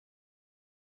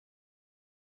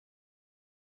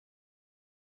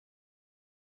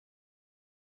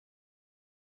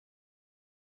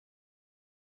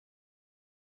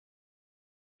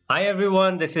Hi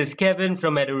everyone, this is Kevin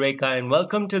from Edureka and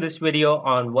welcome to this video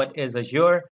on what is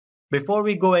Azure. Before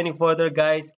we go any further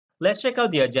guys, let's check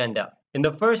out the agenda. In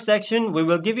the first section, we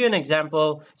will give you an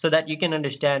example so that you can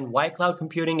understand why cloud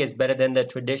computing is better than the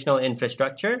traditional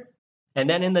infrastructure. And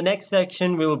then in the next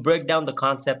section, we will break down the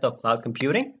concept of cloud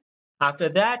computing. After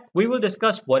that, we will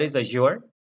discuss what is Azure.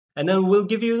 And then we'll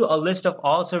give you a list of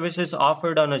all services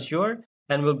offered on Azure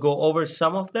and we'll go over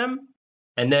some of them.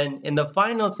 And then in the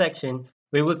final section,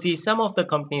 we will see some of the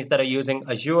companies that are using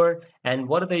Azure and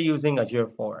what are they using Azure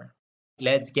for.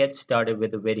 Let's get started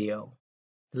with the video.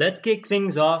 Let's kick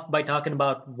things off by talking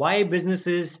about why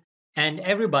businesses and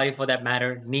everybody for that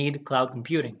matter need cloud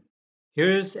computing.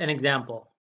 Here's an example.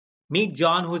 Meet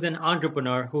John, who's an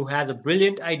entrepreneur who has a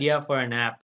brilliant idea for an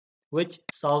app which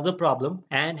solves a problem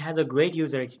and has a great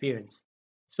user experience.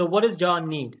 So what does John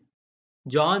need?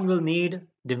 John will need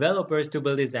developers to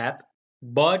build his app.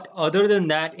 But other than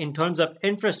that, in terms of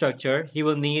infrastructure, he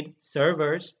will need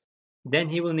servers, then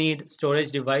he will need storage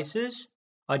devices,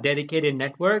 a dedicated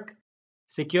network,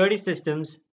 security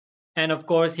systems, and of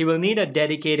course, he will need a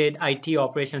dedicated IT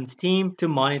operations team to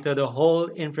monitor the whole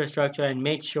infrastructure and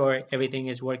make sure everything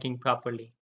is working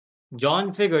properly.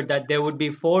 John figured that there would be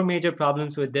 4 major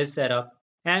problems with this setup.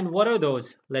 And what are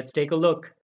those? Let's take a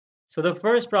look. So the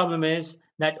first problem is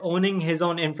that owning his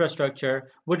own infrastructure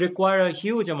would require a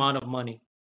huge amount of money.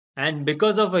 And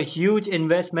because of a huge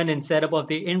investment in setup of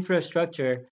the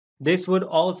infrastructure, this would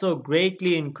also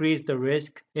greatly increase the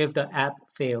risk if the app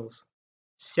fails.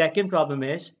 Second problem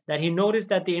is that he noticed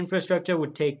that the infrastructure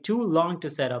would take too long to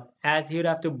set up as he would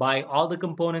have to buy all the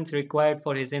components required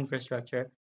for his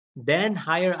infrastructure, then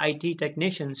hire IT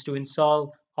technicians to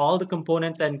install all the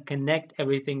components and connect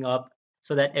everything up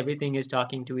so that everything is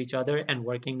talking to each other and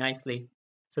working nicely.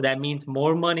 So that means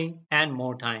more money and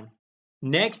more time.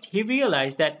 Next, he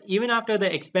realized that even after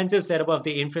the expensive setup of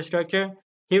the infrastructure,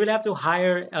 he will have to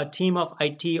hire a team of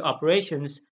IT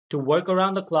operations to work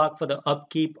around the clock for the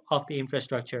upkeep of the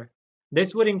infrastructure.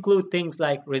 This would include things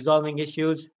like resolving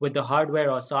issues with the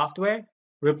hardware or software,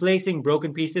 replacing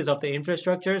broken pieces of the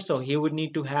infrastructure, so he would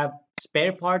need to have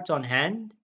spare parts on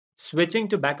hand, switching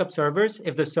to backup servers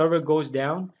if the server goes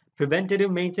down,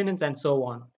 preventative maintenance, and so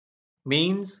on.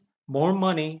 Means more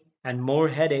money and more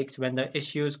headaches when the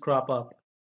issues crop up.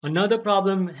 Another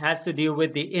problem has to deal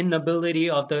with the inability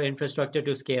of the infrastructure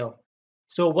to scale.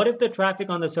 So what if the traffic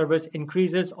on the servers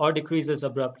increases or decreases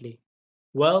abruptly?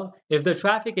 Well, if the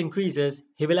traffic increases,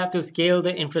 he will have to scale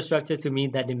the infrastructure to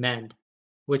meet that demand,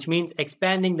 which means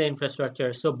expanding the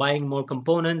infrastructure, so buying more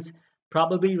components,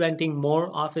 probably renting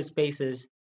more office spaces,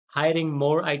 hiring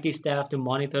more IT staff to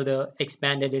monitor the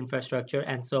expanded infrastructure,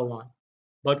 and so on.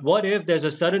 But what if there's a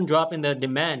sudden drop in the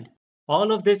demand?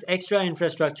 All of this extra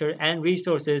infrastructure and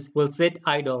resources will sit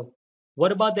idle.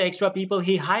 What about the extra people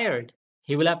he hired?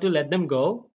 He will have to let them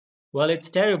go? Well, it's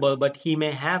terrible, but he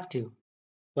may have to.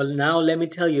 Well, now let me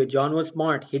tell you, John was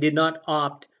smart. He did not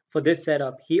opt for this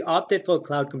setup. He opted for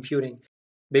cloud computing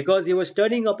because he was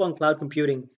studying up on cloud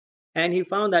computing and he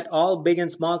found that all big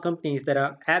and small companies that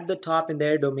are at the top in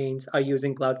their domains are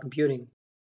using cloud computing.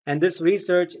 And this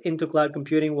research into cloud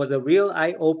computing was a real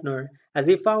eye-opener as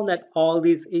he found that all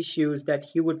these issues that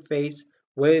he would face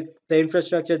with the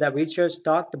infrastructure that we just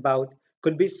talked about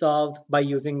could be solved by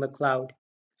using the cloud.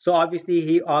 So obviously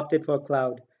he opted for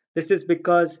cloud. This is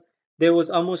because there was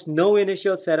almost no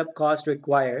initial setup cost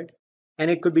required,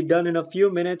 and it could be done in a few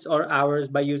minutes or hours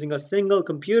by using a single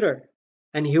computer.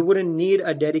 And he wouldn't need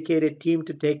a dedicated team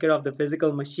to take care of the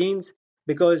physical machines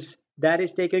because that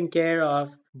is taken care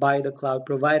of by the cloud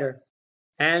provider.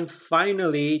 And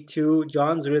finally, to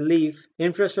John's relief,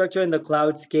 infrastructure in the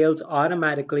cloud scales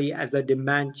automatically as the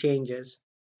demand changes.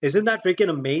 Isn't that freaking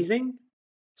amazing?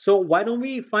 So why don't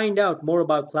we find out more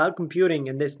about cloud computing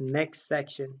in this next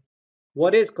section?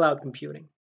 What is cloud computing?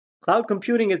 Cloud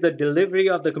computing is the delivery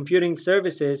of the computing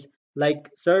services like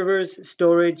servers,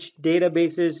 storage,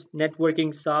 databases,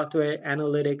 networking, software,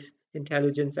 analytics,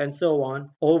 intelligence, and so on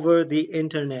over the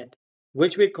internet,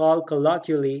 which we call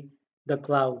colloquially the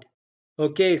cloud.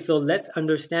 Okay, so let's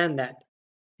understand that.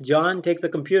 John takes a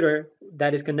computer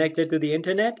that is connected to the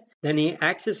internet, then he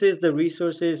accesses the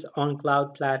resources on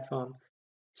cloud platform.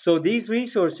 So these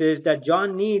resources that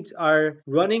John needs are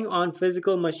running on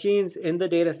physical machines in the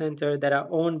data center that are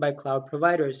owned by cloud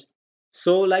providers.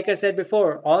 So like I said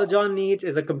before, all John needs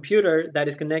is a computer that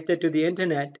is connected to the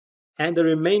internet, and the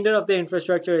remainder of the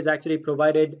infrastructure is actually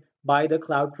provided by the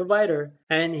cloud provider,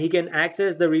 and he can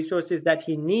access the resources that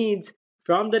he needs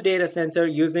from the data center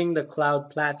using the cloud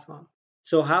platform.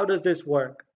 So how does this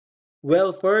work?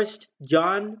 Well, first,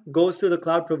 John goes to the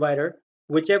cloud provider,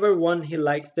 whichever one he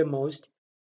likes the most,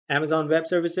 Amazon Web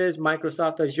Services,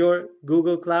 Microsoft Azure,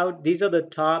 Google Cloud, these are the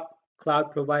top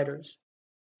cloud providers.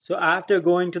 So after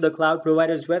going to the cloud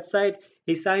provider's website,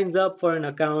 he signs up for an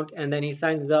account and then he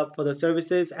signs up for the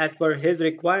services as per his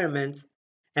requirements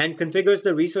and configures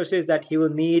the resources that he will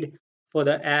need for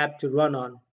the app to run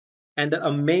on. And the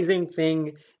amazing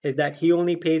thing is that he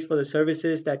only pays for the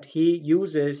services that he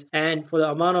uses and for the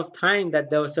amount of time that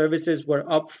those services were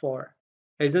up for.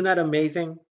 Isn't that amazing?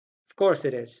 Of course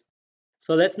it is.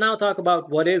 So let's now talk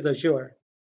about what is Azure.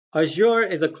 Azure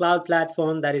is a cloud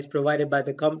platform that is provided by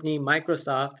the company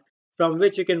Microsoft from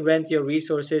which you can rent your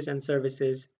resources and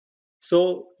services.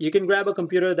 So you can grab a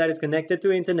computer that is connected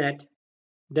to internet,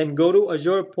 then go to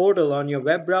Azure portal on your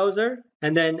web browser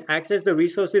and then access the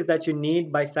resources that you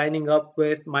need by signing up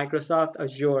with Microsoft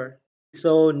Azure.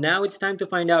 So now it's time to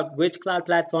find out which cloud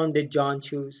platform did John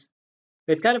choose.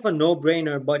 It's kind of a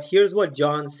no-brainer, but here's what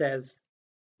John says.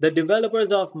 The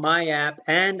developers of my app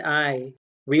and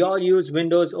we all use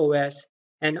Windows OS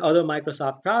and other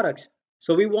Microsoft products.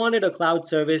 So we wanted a cloud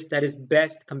service that is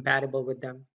best compatible with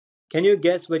them. Can you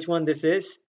guess which one this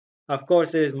is? Of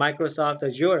course, it is Microsoft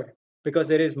Azure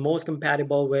because it is most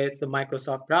compatible with the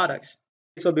Microsoft products.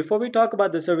 So before we talk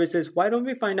about the services, why don't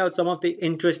we find out some of the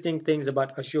interesting things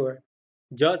about Azure?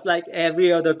 Just like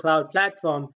every other cloud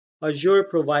platform, Azure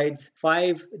provides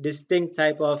 5 distinct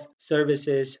type of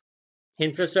services: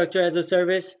 infrastructure as a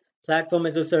service, platform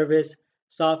as a service,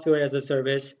 software as a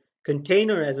service,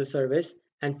 container as a service,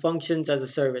 and functions as a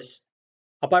service.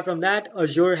 Apart from that,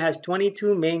 Azure has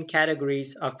 22 main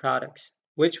categories of products,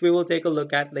 which we will take a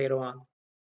look at later on.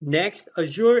 Next,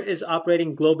 Azure is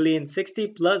operating globally in 60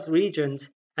 plus regions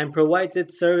and provides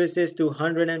its services to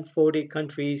 140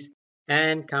 countries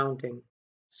and counting.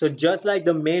 So just like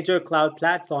the major cloud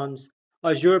platforms,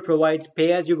 Azure provides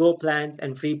pay-as-you-go plans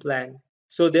and free plan.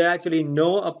 So there are actually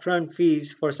no upfront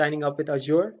fees for signing up with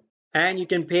Azure, and you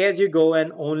can pay as you go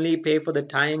and only pay for the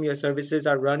time your services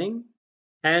are running.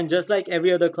 And just like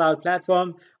every other cloud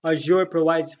platform, Azure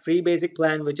provides free basic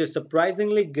plan, which is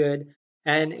surprisingly good,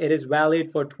 and it is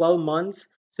valid for 12 months,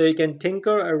 so you can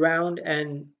tinker around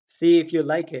and see if you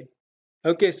like it.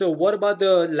 Okay, so what about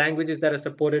the languages that are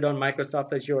supported on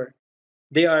Microsoft Azure?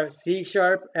 They are C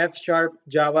Sharp, F Sharp,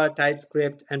 Java,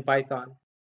 TypeScript, and Python.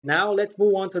 Now let's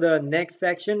move on to the next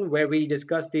section where we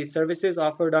discuss the services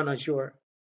offered on Azure.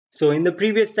 So in the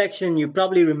previous section, you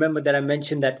probably remember that I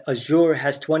mentioned that Azure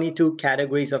has 22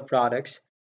 categories of products.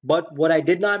 But what I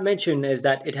did not mention is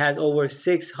that it has over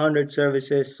 600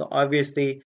 services. So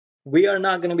obviously, we are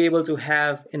not going to be able to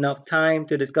have enough time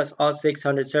to discuss all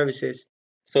 600 services.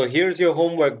 So here's your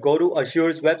homework. Go to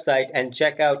Azure's website and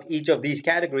check out each of these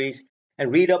categories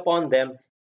and read up on them.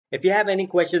 If you have any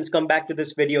questions, come back to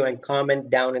this video and comment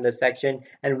down in the section,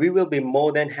 and we will be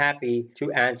more than happy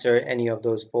to answer any of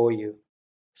those for you.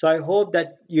 So I hope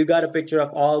that you got a picture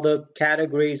of all the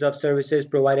categories of services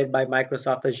provided by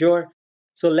Microsoft Azure.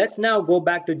 So let's now go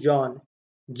back to John.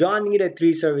 John needed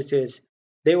 3 services.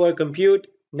 They were compute,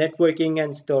 networking,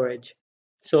 and storage.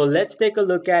 So let's take a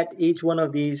look at each one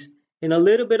of these in a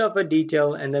little bit of a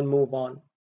detail and then move on.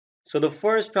 So the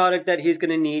first product that he's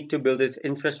going to need to build his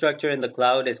infrastructure in the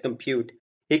cloud is compute.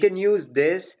 He can use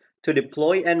this to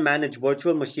deploy and manage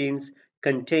virtual machines,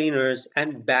 containers,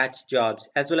 and batch jobs,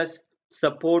 as well as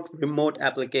support remote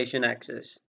application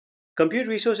access. Compute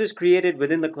resources created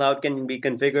within the cloud can be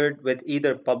configured with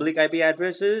either public IP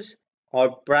addresses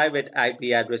or private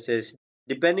IP addresses,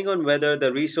 depending on whether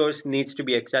the resource needs to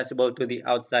be accessible to the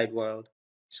outside world.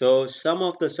 So some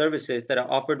of the services that are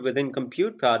offered within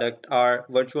compute product are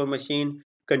virtual machine,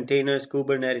 containers,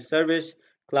 Kubernetes service,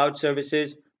 cloud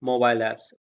services, mobile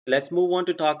apps. Let's move on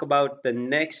to talk about the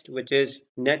next, which is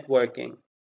networking.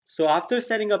 So after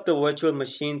setting up the virtual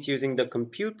machines using the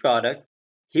compute product,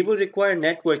 he will require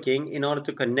networking in order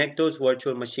to connect those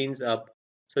virtual machines up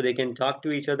so they can talk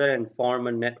to each other and form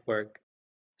a network.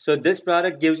 So this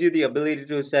product gives you the ability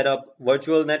to set up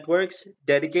virtual networks,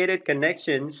 dedicated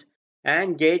connections,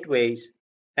 and gateways.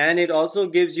 And it also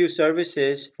gives you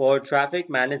services for traffic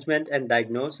management and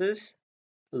diagnosis,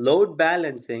 load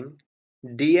balancing,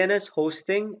 DNS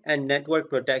hosting, and network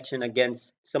protection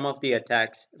against some of the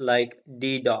attacks like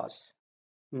DDoS.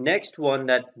 Next one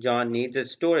that John needs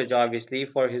is storage, obviously,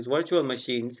 for his virtual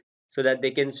machines so that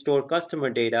they can store customer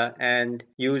data and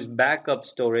use backup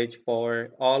storage for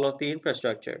all of the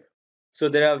infrastructure. So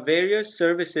there are various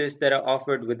services that are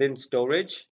offered within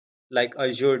storage, like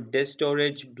Azure Disk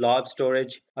Storage, Blob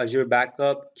Storage, Azure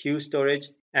Backup, Queue Storage,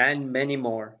 and many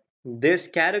more. This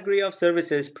category of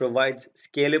services provides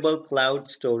scalable cloud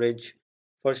storage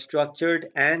for structured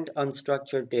and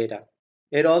unstructured data.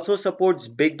 It also supports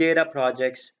big data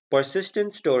projects,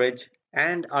 persistent storage,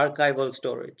 and archival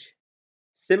storage.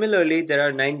 Similarly, there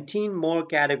are 19 more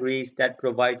categories that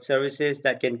provide services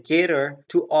that can cater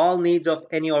to all needs of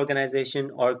any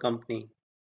organization or company.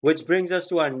 Which brings us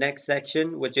to our next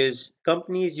section, which is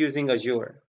companies using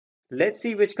Azure. Let's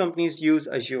see which companies use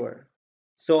Azure.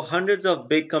 So hundreds of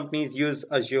big companies use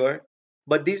Azure,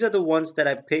 but these are the ones that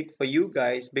I picked for you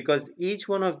guys because each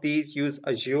one of these use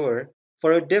Azure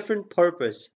for a different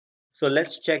purpose. So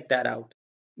let's check that out.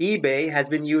 eBay has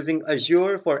been using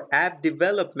Azure for app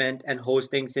development and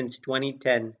hosting since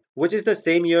 2010, which is the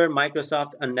same year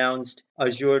Microsoft announced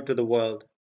Azure to the world.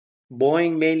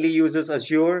 Boeing mainly uses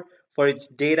Azure for its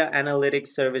data analytics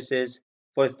services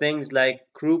for things like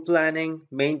crew planning,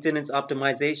 maintenance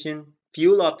optimization,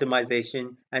 fuel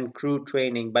optimization, and crew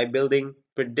training by building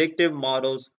predictive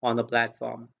models on the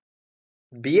platform.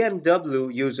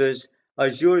 BMW uses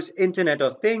Azure's Internet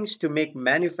of Things to make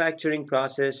manufacturing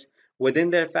process within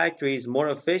their factories more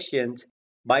efficient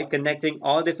by connecting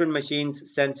all different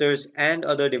machines, sensors, and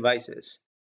other devices.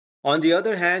 On the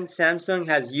other hand, Samsung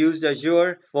has used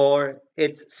Azure for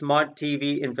its smart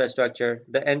TV infrastructure.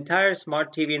 The entire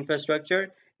smart TV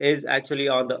infrastructure is actually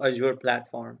on the Azure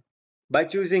platform. By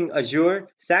choosing Azure,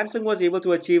 Samsung was able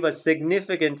to achieve a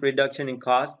significant reduction in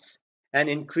costs and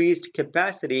increased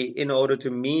capacity in order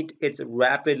to meet its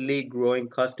rapidly growing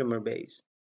customer base.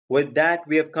 With that,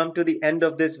 we have come to the end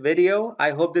of this video.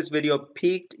 I hope this video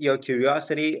piqued your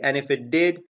curiosity, and if it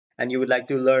did, and you would like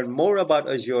to learn more about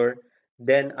Azure,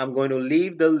 then I'm going to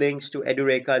leave the links to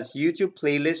Edureka's YouTube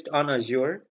playlist on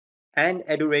Azure and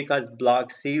Edureka's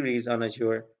blog series on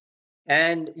Azure.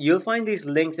 And you'll find these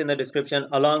links in the description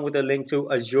along with a link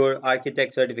to Azure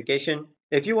Architect certification.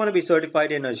 If you want to be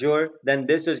certified in Azure, then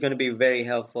this is going to be very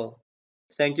helpful.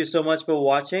 Thank you so much for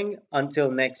watching.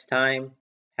 Until next time,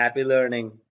 happy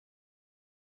learning.